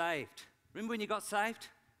got saved, remember when you got saved?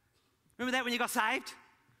 Remember that when you got saved?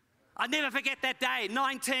 I'll never forget that day,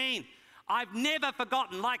 19. I've never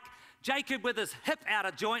forgotten, like Jacob with his hip out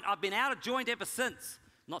of joint. I've been out of joint ever since.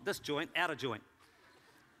 Not this joint, out of joint.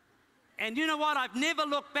 And you know what? I've never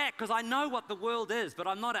looked back because I know what the world is, but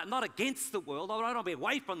I'm not against the world. I don't want to be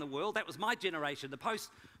away from the world. That was my generation. The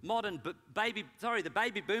the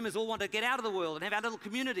baby boomers all want to get out of the world and have our little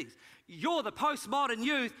communities. You're the postmodern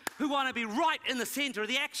youth who want to be right in the center of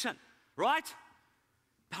the action, right?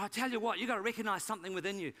 But I tell you what, you've got to recognize something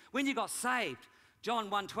within you. When you got saved,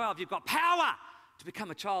 John 1:12, you've got power to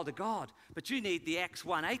become a child of God. But you need the Acts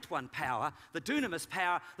 1:8 power, the dunamis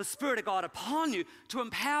power, the Spirit of God upon you to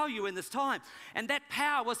empower you in this time. And that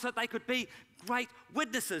power was so that they could be great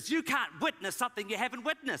witnesses. You can't witness something you haven't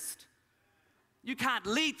witnessed. You can't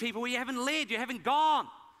lead people where you haven't led, you haven't gone.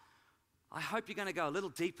 I hope you're going to go a little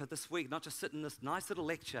deeper this week, not just sit in this nice little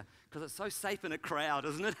lecture, because it's so safe in a crowd,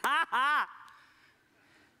 isn't it? Ha ha!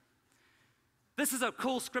 This is a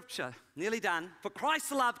cool scripture, nearly done. For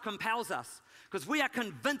Christ's love compels us, because we are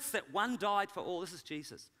convinced that one died for all. This is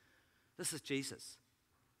Jesus. This is Jesus.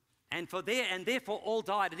 And therefore all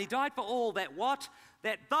died. And he died for all, that what?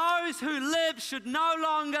 That those who live should no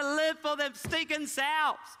longer live for them stinking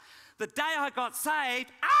selves. The day I got saved,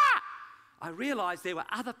 I realized there were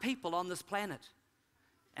other people on this planet.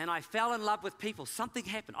 And I fell in love with people. Something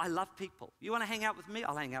happened. I love people. You want to hang out with me?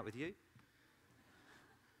 I'll hang out with you.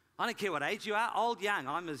 I don't care what age you are, old, young.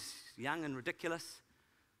 I'm as young and ridiculous.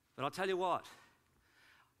 But I'll tell you what,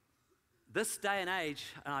 this day and age,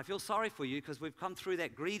 and I feel sorry for you because we've come through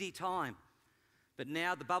that greedy time. But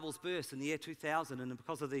now the bubbles burst in the year 2000, and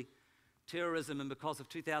because of the terrorism and because of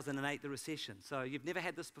 2008, the recession. So you've never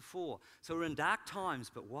had this before. So we're in dark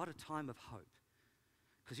times, but what a time of hope.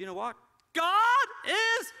 Because you know what? God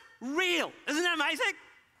is real. Isn't that amazing?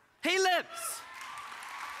 He lives.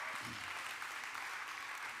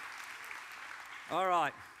 All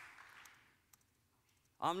right.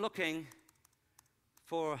 I'm looking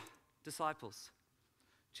for disciples.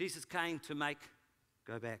 Jesus came to make,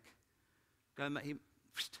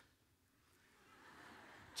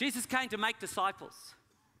 Jesus came to make disciples,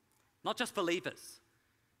 not just believers.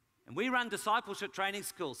 And we run discipleship training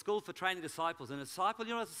school for training disciples. And a disciple,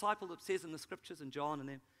 you know what a disciple that says in the scriptures in John and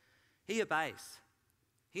them? He obeys.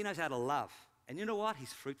 He knows how to love. And you know what?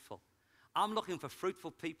 He's fruitful. I'm looking for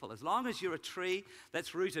fruitful people. As long as you're a tree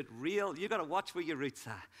that's rooted real, you've got to watch where your roots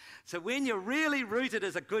are. So when you're really rooted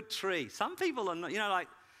as a good tree, some people are not,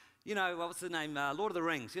 what's the name? Lord of the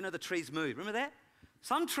Rings. The trees move. Remember that?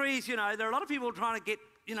 Some trees, there are a lot of people trying to get,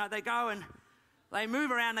 they go and they move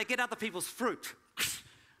around, they get other people's fruit.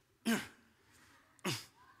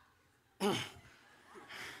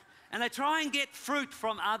 And they try and get fruit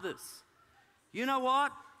from others. You know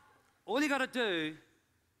what? All you got to do,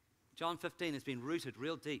 John 15 has been rooted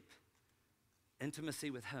real deep. Intimacy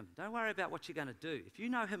with him. Don't worry about what you're going to do. If you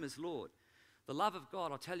know him as Lord, the love of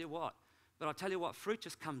God, I'll tell you what. But I'll tell you what, fruit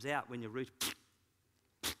just comes out when you're rooted.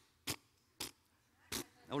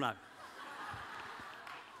 Oh no.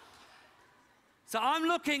 So I'm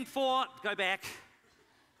looking for,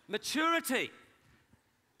 maturity.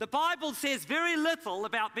 The Bible says very little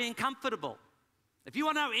about being comfortable. If you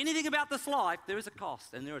want to know anything about this life, there is a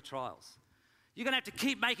cost and there are trials. You're going to have to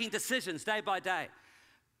keep making decisions day by day.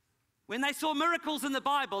 When they saw miracles in the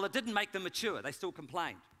Bible, it didn't make them mature. They still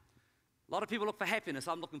complained. A lot of people look for happiness.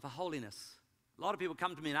 I'm looking for holiness. A lot of people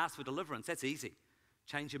come to me and ask for deliverance. That's easy.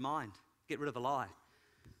 Change your mind. Get rid of a lie.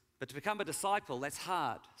 But to become a disciple, that's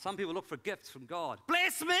hard. Some people look for gifts from God.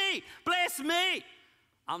 Bless me! Bless me!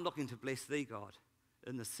 I'm looking to bless thee, God,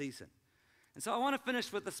 in this season. And so I want to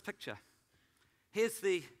finish with this picture.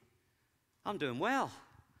 I'm doing well.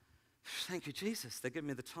 Thank you, Jesus. They give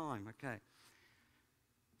me the time. Okay.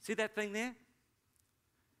 See that thing there?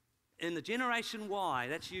 In the Generation Y,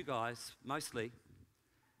 that's you guys, mostly.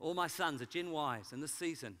 All my sons are Gen Ys in this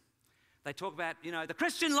season. They talk about, the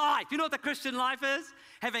Christian life. You know what the Christian life is?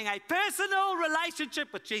 Having a personal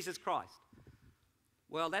relationship with Jesus Christ.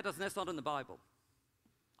 Well, that's not in the Bible.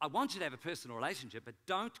 I want you to have a personal relationship, but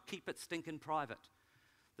don't keep it stinking private.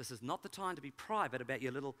 This is not the time to be private about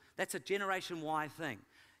your that's a Generation Y thing.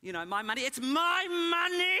 My money, it's my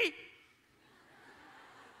money.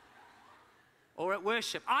 Or at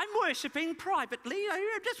worship, I'm worshiping privately.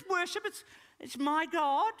 Just worship, it's my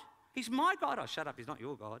God. He's my God. Oh, shut up, he's not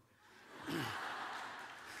your God.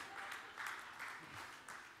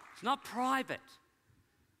 It's not private.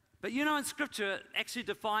 But in Scripture, actually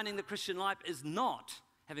defining the Christian life is not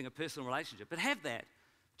having a personal relationship, but have that.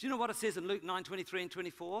 Do you know what it says in Luke 9:23 and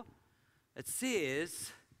 24? It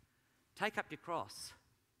says, take up your cross.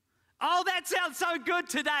 Oh, that sounds so good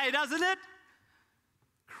today, doesn't it?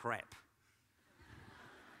 Crap.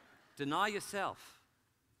 Deny yourself.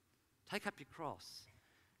 Take up your cross.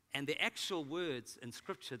 And the actual words in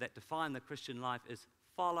Scripture that define the Christian life is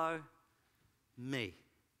follow me.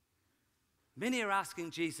 Many are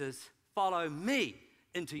asking Jesus, follow me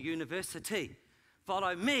into university.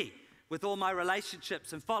 Follow me with all my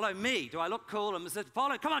relationships and follow me. Do I look cool? And said,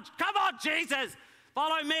 come on, Jesus,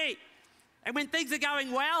 follow me. And when things are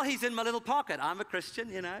going well, he's in my little pocket. I'm a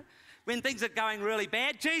Christian, you know. When things are going really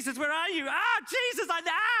bad, Jesus, where are you? Jesus,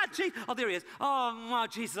 Jesus. Oh, there he is. Oh,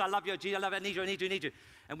 Jesus, I love you. Jesus, I love you. I need you.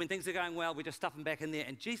 And when things are going well, we just stuff him back in there.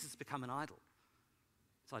 And Jesus has become an idol.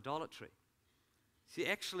 It's idolatry. See,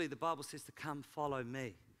 actually, the Bible says to come follow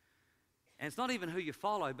me. And it's not even who you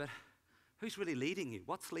follow, but who's really leading you?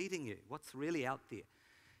 What's leading you? What's really out there?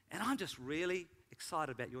 And I'm just really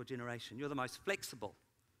excited about your generation. You're the most flexible.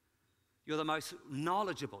 You're the most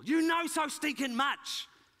knowledgeable. You know so stinking much.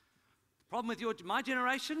 The problem with my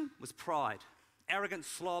generation was pride. Arrogant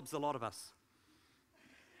slobs, a lot of us.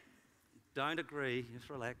 Don't agree, just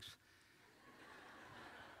relax.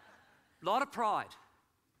 A lot of pride.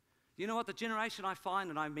 You know what, the generation I find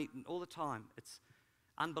and I meet all the time, it's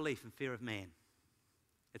unbelief and fear of man.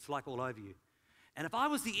 It's like all over you. And if I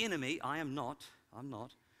was the enemy, I'm not.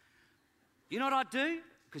 You know what I'd do?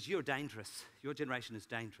 Because you're dangerous. Your generation is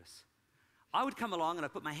dangerous. I would come along and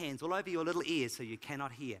I'd put my hands all over your little ears so you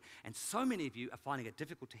cannot hear. And so many of you are finding it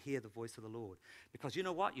difficult to hear the voice of the Lord. Because you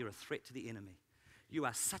know what? You're a threat to the enemy. You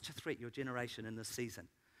are such a threat, your generation, in this season.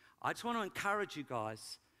 I just want to encourage you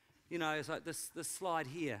guys. You know, it's like this slide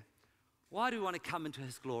here. Why do we want to come into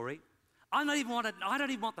his glory? I don't even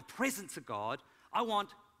want the presence of God. I want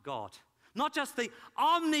God. Not just the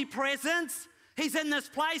omnipresence. He's in this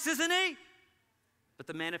place, isn't he? But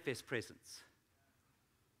the manifest presence.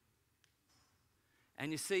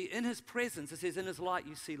 And you see, in his presence, it says, in his light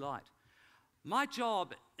you see light. My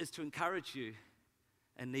job is to encourage you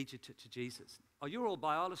and lead you to Jesus. Oh, you're all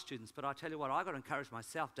Biola students, but I tell you what, I've got to encourage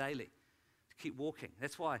myself daily to keep walking.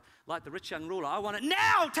 That's why, like the rich young ruler, I want it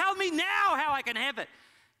now. Tell me now how I can have it.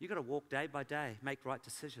 You've got to walk day by day, make right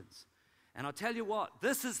decisions. And I'll tell you what,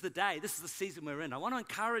 this is the day, this is the season we're in. I want to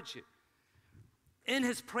encourage you. In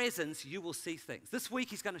his presence, you will see things. This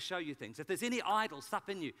week, he's going to show you things. If there's any idol stuff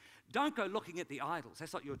in you, don't go looking at the idols.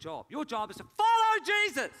 That's not your job. Your job is to follow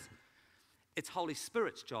Jesus. It's Holy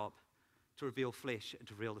Spirit's job to reveal flesh and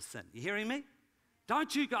to reveal the sin. You hearing me?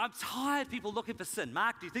 Don't you go, I'm tired of people looking for sin.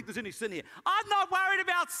 Mark, do you think there's any sin here? I'm not worried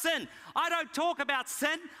about sin. I don't talk about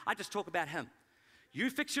sin. I just talk about him.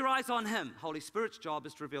 You fix your eyes on him. Holy Spirit's job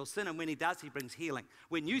is to reveal sin, and when he does, he brings healing.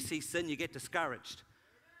 When you see sin, you get discouraged.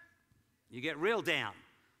 You get real down.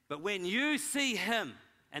 But when you see him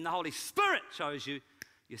and the Holy Spirit shows you,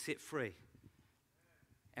 you're set free.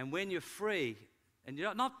 And when you're free, and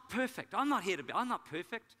you're not perfect, I'm not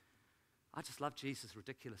perfect. I just love Jesus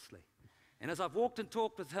ridiculously. And as I've walked and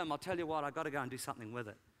talked with him, I'll tell you what, I've got to go and do something with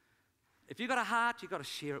it. If you've got a heart, you've got to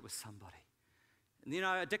share it with somebody. And you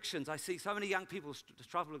know, addictions, I see so many young people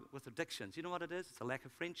struggle with addictions. You know what it is? It's a lack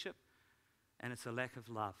of friendship, and it's a lack of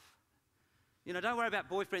love. You know, don't worry about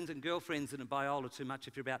boyfriends and girlfriends in a Biola too much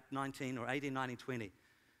if you're about 19 or 18, 19, 20.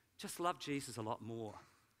 Just love Jesus a lot more.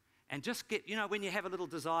 And just get, you know, when you have a little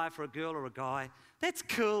desire for a girl or a guy, that's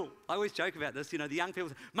cool. I always joke about this. You know, the young people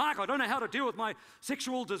say, Mark, I don't know how to deal with my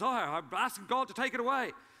sexual desire. I'm asking God to take it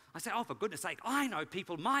away. I say, oh, for goodness sake, I know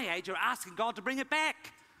people my age are asking God to bring it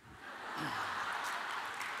back.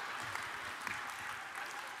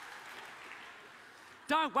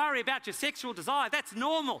 Don't worry about your sexual desire. That's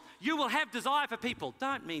normal. You will have desire for people.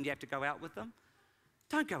 Don't mean you have to go out with them.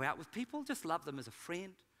 Don't go out with people. Just love them as a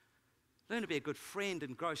friend. Learn to be a good friend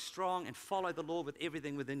and grow strong and follow the Lord with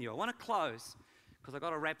everything within you. I want to close, because I've got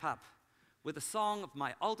to wrap up, with a song of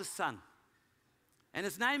my oldest son. And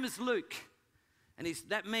his name is Luke. And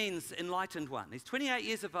that means enlightened one. He's 28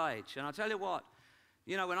 years of age. And I'll tell you what,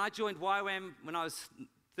 you know, when I joined YWAM when I was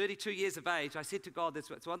 32 years of age, I said to God,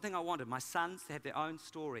 that's one thing I wanted, my sons to have their own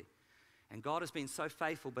story. And God has been so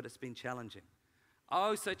faithful, but it's been challenging.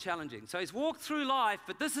 Oh, so challenging. So he's walked through life,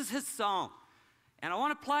 but this is his song. And I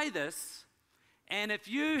want to play this. And if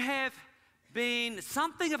you have been,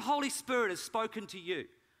 something of Holy Spirit has spoken to you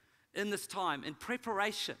in this time, in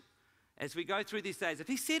preparation, as we go through these days, if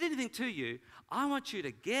he said anything to you, I want you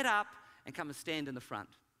to get up and come and stand in the front.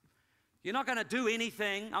 You're not going to do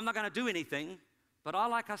anything. I'm not going to do anything. But I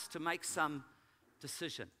like us to make some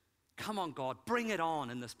decision. Come on, God, bring it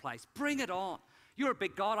on in this place. Bring it on. You're a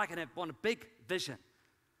big God. I want a big vision.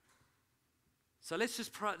 So let's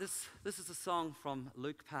just pray. This is a song from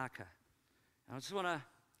Luke Parker. And I just want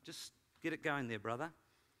to get it going there, brother.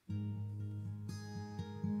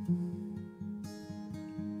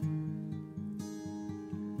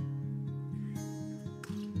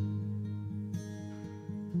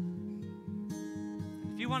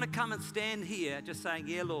 If you want to come and stand here, just saying,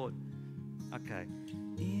 yeah, Lord. Okay.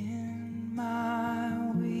 In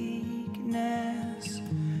my weakness,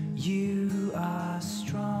 you are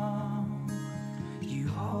strong. You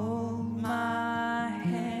hold my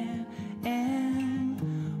hand and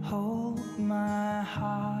hold my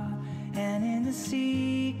heart, and in the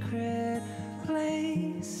secret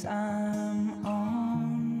place I'm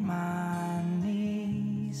on my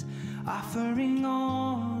knees, offering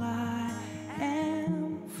all I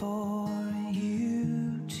am for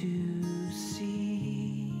you to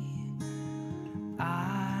see.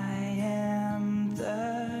 I am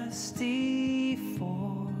thirsty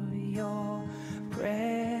for your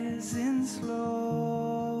presence, Lord.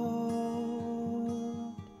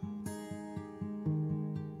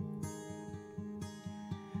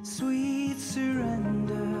 Sweet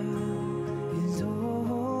surrender is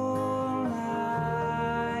all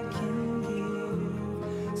I can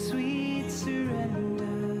give. Sweet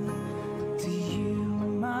surrender to you,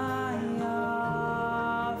 my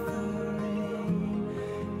offering.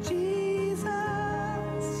 Jesus,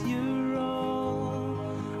 you're all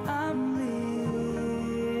I'm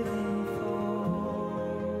living for.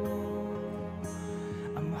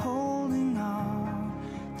 I'm holding on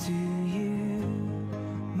to you,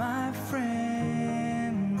 my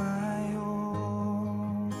friend, my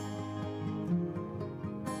all.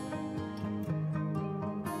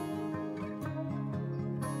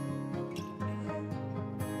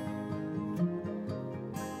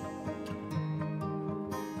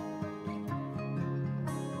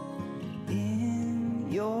 In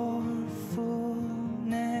your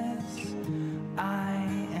fullness, I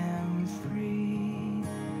am free.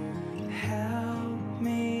 Help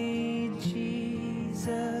me,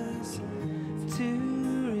 Jesus, to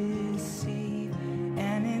receive,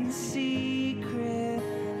 and in the secret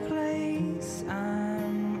place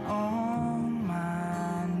I'm on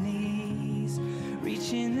my knees,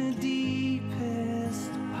 reaching the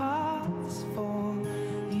deepest parts for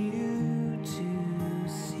you to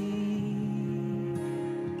see.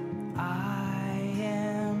 I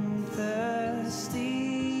am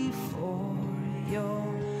thirsty for your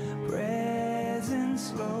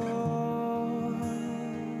presence, Lord.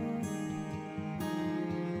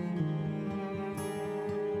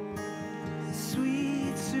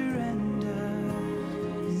 Sweet surrender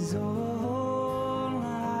is all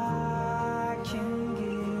I can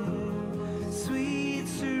give. Sweet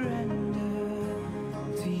surrender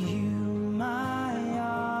to you, my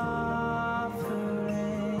offering.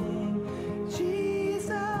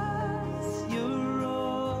 Jesus, you're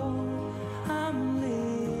all I'm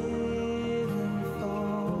living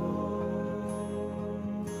for.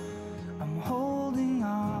 I'm holding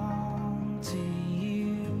on to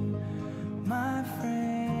you, my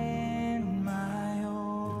friend, my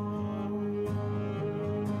all.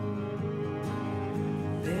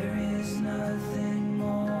 There is nothing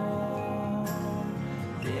more.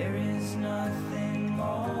 There is nothing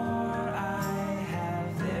more I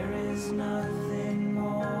have. There is nothing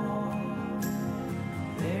more.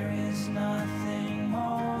 There is nothing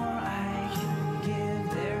more I can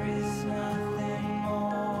give. There is nothing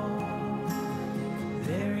more.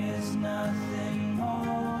 There is nothing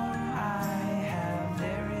more I have.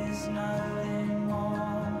 There is nothing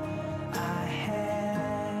more I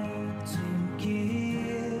have to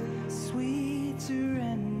give. Sweet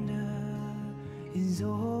surrender is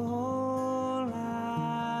all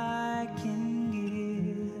I can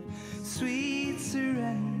give. Sweet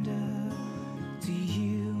surrender to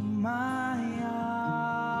you, my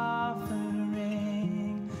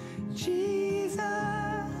offering. Jesus,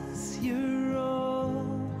 you're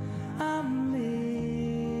all I'm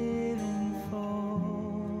living for.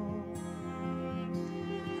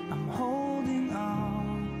 I'm holding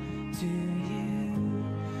on to you,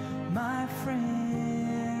 my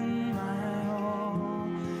friend, my all.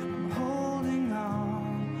 I'm holding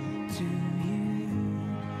on to you,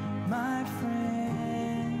 my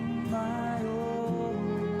friend, my all.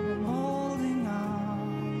 I'm holding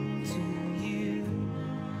on to you,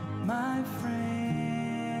 my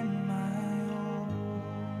friend, my all.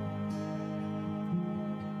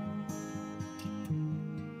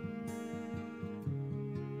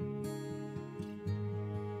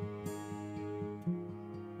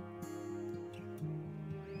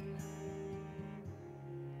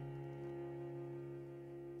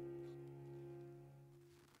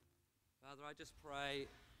 Father, I just pray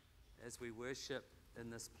as we worship in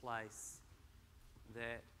this place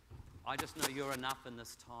that I just know you're enough in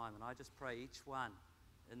this time, and I just pray each one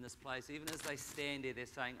in this place, even as they stand there, they're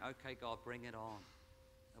saying, okay, God, bring it on.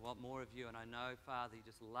 I want more of you, and I know, Father, you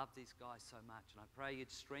just love these guys so much, and I pray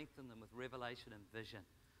you'd strengthen them with revelation and vision,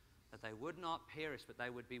 that they would not perish, but they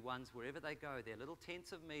would be ones wherever they go, their little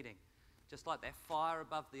tents of meeting, Just like that fire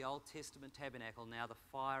above the Old Testament tabernacle, now the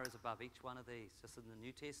fire is above each one of these, just in the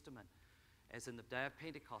New Testament. As in the day of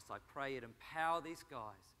Pentecost, I pray you'd empower these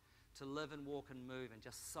guys to live and walk and move and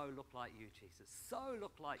just so look like you, Jesus. So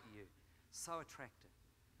look like you. So attractive.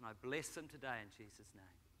 And I bless them today in Jesus'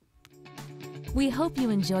 name. We hope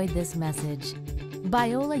you enjoyed this message.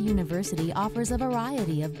 Biola University offers a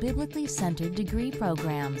variety of biblically centered degree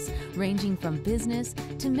programs, ranging from business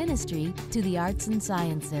to ministry to the arts and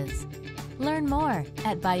sciences. Learn more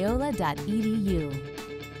at biola.edu.